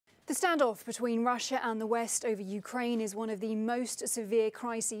The standoff between Russia and the West over Ukraine is one of the most severe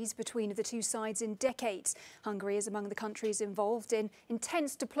crises between the two sides in decades. Hungary is among the countries involved in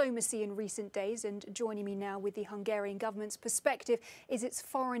intense diplomacy in recent days, and joining me now with the Hungarian government's perspective is its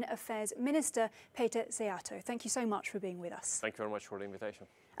Foreign Affairs Minister, Péter Szijjártó. Thank you so much for being with us. Thank you very much for the invitation.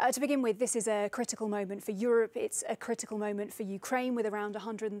 To begin with, this is a critical moment for Europe. It's a critical moment for Ukraine, with around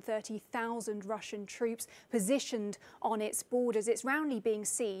 130,000 Russian troops positioned on its borders. It's roundly being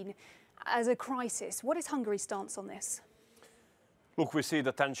seen as a crisis. What is Hungary's stance on this? Look, we see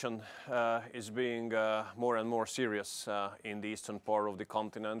the tension is being more and more serious in the eastern part of the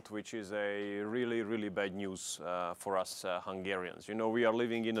continent, which is a really bad news for us Hungarians. You know, we are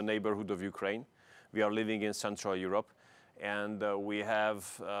living in the neighborhood of Ukraine. We are living in Central Europe. And we have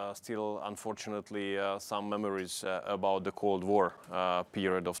still, unfortunately, some memories about the Cold War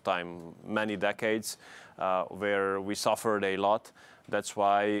period of time, many decades, where we suffered a lot. That's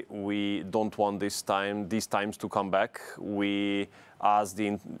why we don't want these times to come back. We urge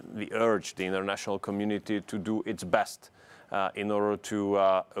the international community to do its best in order to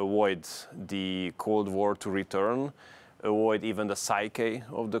avoid the Cold War to return, avoid even the psyche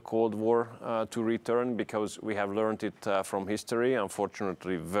of the Cold War to return, because we have learned it from history,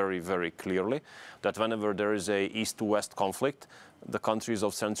 unfortunately, very clearly, that whenever there is a East-to-West conflict, the countries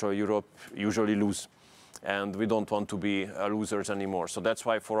of Central Europe usually lose. And we don't want to be losers anymore. So that's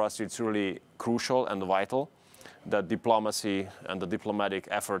why for us it's really crucial and vital that diplomacy and the diplomatic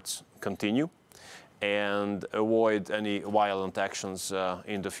efforts continue and avoid any violent actions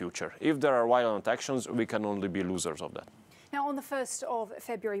in the future. If there are violent actions, we can only be losers of that. Now, on the 1st of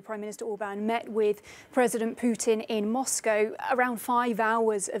February, Prime Minister Orbán met with President Putin in Moscow. Around 5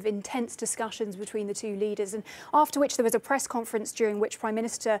 hours of intense discussions between the two leaders, and after which there was a press conference during which Prime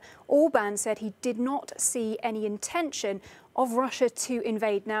Minister Orbán said he did not see any intention of Russia to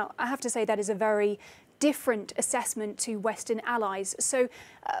invade. Now, I have to say that is a very different assessment to Western allies. So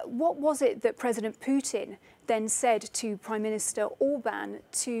what was it that President Putin then said to Prime Minister Orbán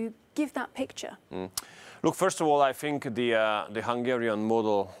to give that picture? Look, first of all, I think the Hungarian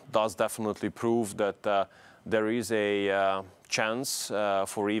model does definitely prove that there is a chance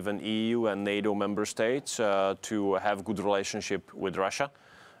for even EU and NATO member states to have good relationship with Russia,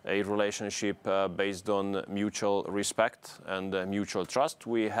 a relationship based on mutual respect and mutual trust.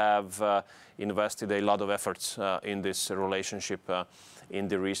 We have invested a lot of efforts in this relationship in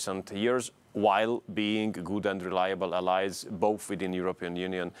the recent years, while being good and reliable allies both within European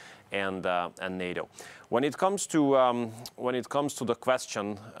Union and NATO. When it comes to the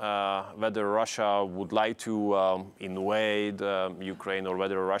question whether Russia would like to invade Ukraine, or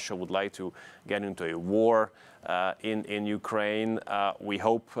whether Russia would like to get into a war in Ukraine, we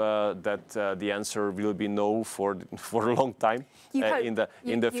hope that the answer will be no for a long time in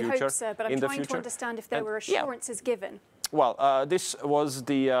the future. You hope, sir, but I'm trying to understand if there were assurances given. Well, this was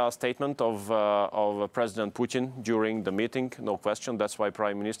the statement of President Putin during the meeting, no question. That's why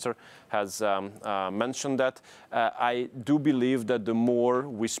Prime Minister has mentioned that. I do believe that the more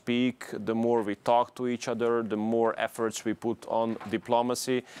we speak, the more we talk to each other, the more efforts we put on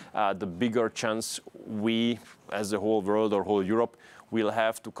diplomacy, the bigger chance we, as the whole world or whole Europe, will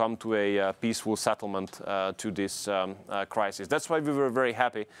have to come to a peaceful settlement to this crisis. That's why we were very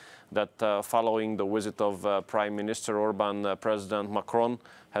happy that following the visit of Prime Minister Orbán, President Macron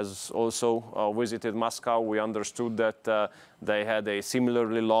has also visited Moscow. We understood that they had a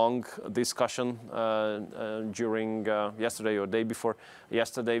similarly long discussion during yesterday or day before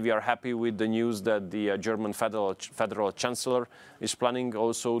yesterday. We are happy with the news that the German Federal Chancellor is planning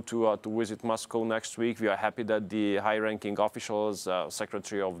also to visit Moscow next week. We are happy that the high-ranking officials,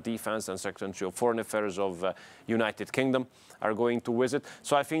 Secretary of Defense and Secretary of Foreign Affairs of United Kingdom, are going to visit.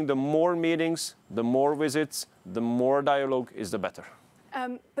 So I think the more meetings, the more visits, the more dialogue is the better.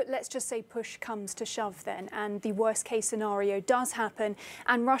 But let's just say push comes to shove then, and the worst case scenario does happen,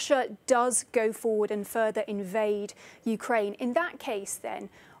 and Russia does go forward and further invade Ukraine. In that case then,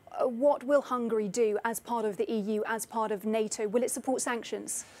 what will Hungary do as part of the EU, as part of NATO? Will it support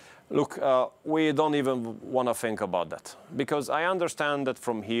sanctions? Look, we don't even want to think about that, because I understand that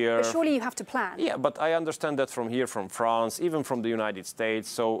from here... But surely you have to plan. Yeah, but I understand that from here, from France, even from the United States,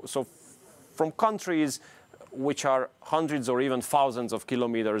 so from countries which are hundreds or even thousands of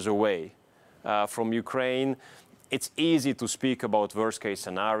kilometers away from Ukraine, it's easy to speak about worst-case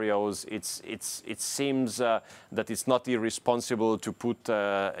scenarios. It seems that it's not irresponsible to put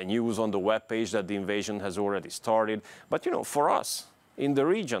news on the webpage that the invasion has already started. But, you know, for us in the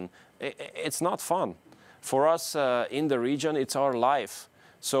region, it's not fun. For us in the region, it's our life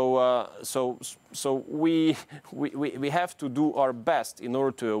So we have to do our best in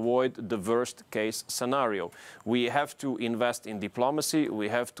order to avoid the worst case scenario. We have to invest in diplomacy. We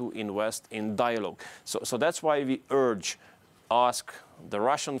have to invest in dialogue. So that's why we ask the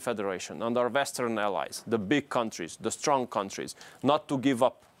Russian Federation and our Western allies, the big countries, the strong countries, not to give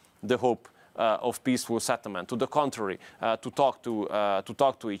up the hope of peaceful settlement. To the contrary, to talk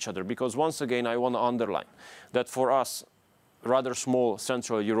to each other. Because once again, I want to underline that for us, rather small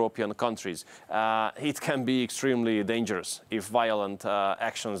Central European countries, it can be extremely dangerous if violent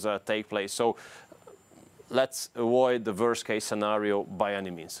actions take place. So let's avoid the worst case scenario by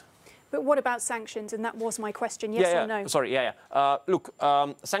any means. But what about sanctions? And that was my question, yes or no? Sorry, look,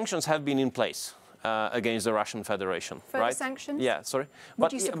 sanctions have been in place against the Russian Federation. Further right? sanctions? Yeah, sorry.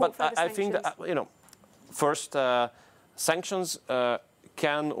 Would you support further sanctions? I think that, you know, first, sanctions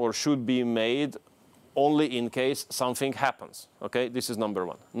can or should be made only in case something happens. Okay, this is number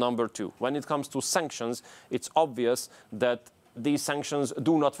one. Number two, when it comes to sanctions, it's obvious that these sanctions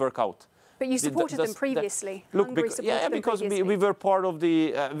do not work out. But you supported them previously. Look, because we were part of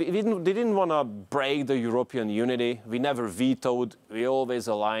the. We didn't want to break the European unity. We never vetoed. We always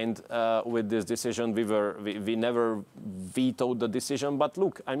aligned with this decision. We never vetoed the decision. But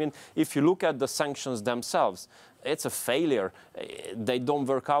look, I mean, if you look at the sanctions themselves, it's a failure. They don't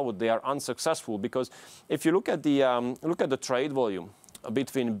work out. They are unsuccessful because if you look at the trade volume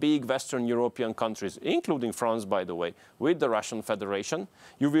between big Western European countries, including France, by the way, with the Russian Federation,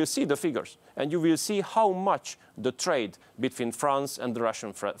 you will see the figures. And you will see how much the trade between France and the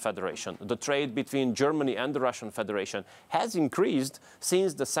Russian Federation, the trade between Germany and the Russian Federation has increased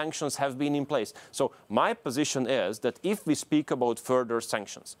since the sanctions have been in place. So my position is that if we speak about further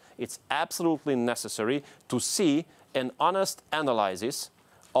sanctions, it's absolutely necessary to see an honest analysis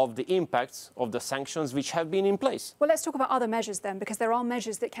of the impacts of the sanctions which have been in place. Well, let's talk about other measures then, because there are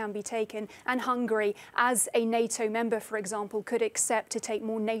measures that can be taken. And Hungary, as a NATO member, for example, could accept to take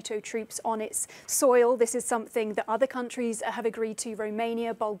more NATO troops on its soil. This is something that other countries have agreed to,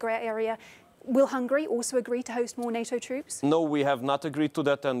 Romania, Bulgaria. Will Hungary also agree to host more NATO troops? No, we have not agreed to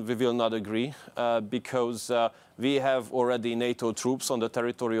that, and we will not agree because we have already NATO troops on the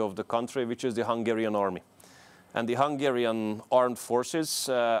territory of the country, which is the Hungarian army. And the Hungarian armed forces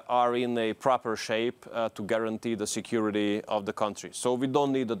are in a proper shape to guarantee the security of the country. So we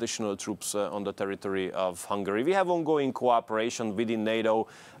don't need additional troops on the territory of Hungary. We have ongoing cooperation within NATO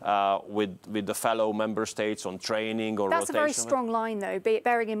with the fellow member states on training or rotation. That's a very strong line, though,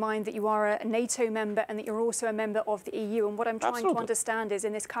 bearing in mind that you are a NATO member and that you're also a member of the EU. And what I'm trying to understand is,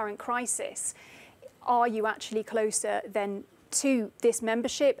 in this current crisis, are you actually closer then to this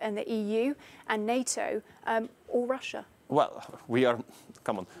membership and the EU and NATO or Russia? Well, we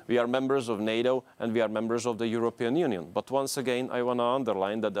are members of NATO and we are members of the European Union. But once again, I want to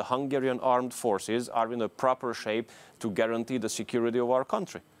underline that the Hungarian armed forces are in a proper shape to guarantee the security of our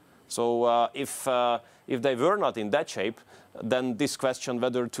country. So if they were not in that shape, then this question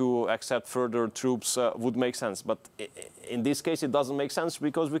whether to accept further troops would make sense. But in this case, it doesn't make sense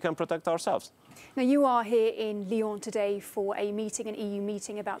because we can protect ourselves. Now, you are here in Lyon today for a meeting, an EU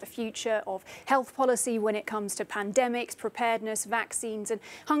meeting about the future of health policy when it comes to pandemics, preparedness, vaccines. And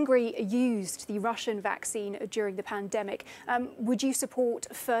Hungary used the Russian vaccine during the pandemic. Would you support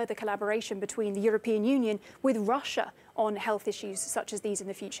further collaboration between the European Union with Russia on health issues such as these in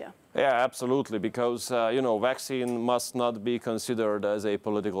the future? Yeah, absolutely, because, you know, vaccine must not be considered as a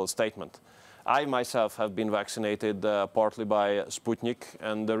political statement. I myself have been vaccinated partly by Sputnik,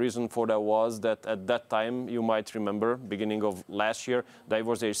 and the reason for that was that at that time, you might remember, beginning of last year, there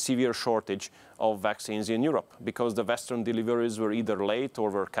was a severe shortage of vaccines in Europe because the Western deliveries were either late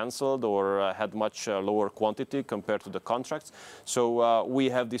or were cancelled or had much lower quantity compared to the contracts. So we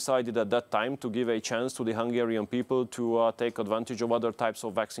have decided at that time to give a chance to the Hungarian people to take advantage of other types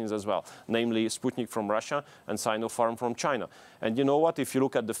of vaccines as well, namely Sputnik from Russia and Sinopharm from China. And you know what? If you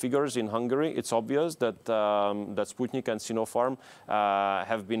look at the figures in Hungary, it's obvious that that Sputnik and Sinopharm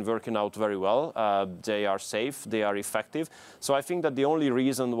have been working out very well. They are safe, they are effective. So I think that the only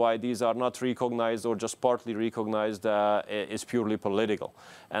reason why these are not recognized or just partly recognized is purely political.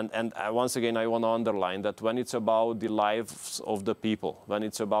 And once again, I want to underline that when it's about the lives of the people, when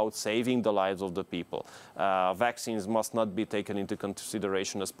it's about saving the lives of the people, vaccines must not be taken into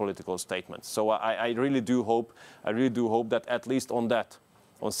consideration as political statements. So I really do hope that at least on that,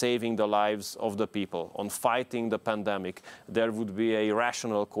 on saving the lives of the people, on fighting the pandemic, there would be a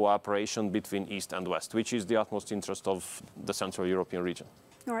rational cooperation between East and West, which is the utmost interest of the Central European region.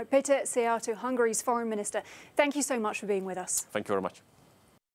 All right, Péter Szijjártó, Hungary's Foreign Minister, thank you so much for being with us. Thank you very much.